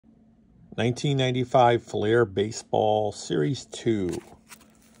1995 Flair Baseball Series 2.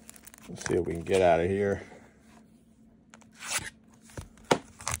 Let's see what we can get out of here.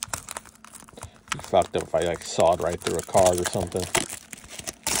 Be fucked up if I like sawed right through a card or something.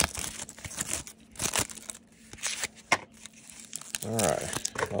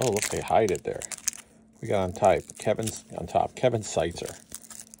 Alright. Oh, look, they hide it there. We got on top Kevin Seitzer.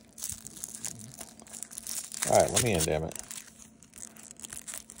 Alright, let me in, damn it.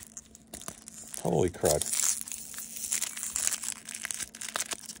 Holy crud.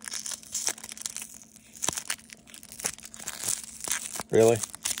 Really?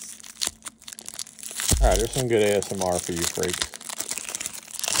 Alright, there's some good ASMR for you freaks.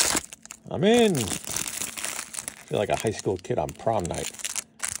 I'm in. I feel like a high school kid on prom night.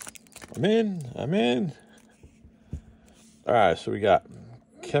 I'm in. Alright, so we got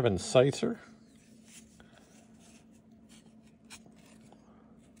Kevin Seitzer.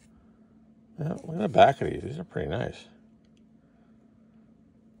 Yeah, look at the back of these. These are pretty nice.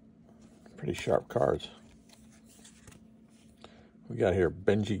 Pretty sharp cards. We got here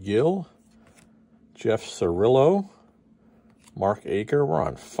Benji Gill, Jeff Cirillo, Mark Aker. We're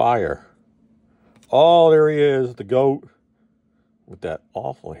on fire. Oh, there he is, the GOAT, with that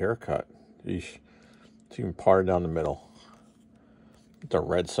awful haircut. Yeesh. It's even parted down the middle. The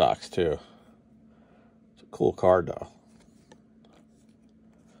Red Sox, too. It's a cool card, though.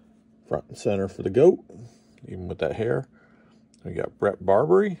 Front and center for the GOAT, even with that hair. We got Brett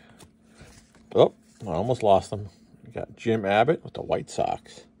Barbary. Oh, I almost lost him. We got Jim Abbott with the White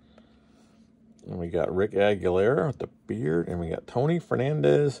Sox. And we got Rick Aguilera with the beard. And we got Tony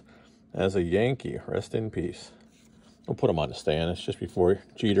Fernandez as a Yankee. Rest in peace. We'll put him on the stand. It's just before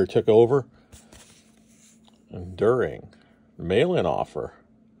Jeter took over. And during the mail-in offer.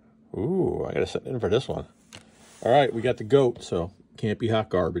 Ooh, I got to sit in for this one. All right, we got the GOAT, so can't be hot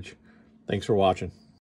garbage. Thanks for watching.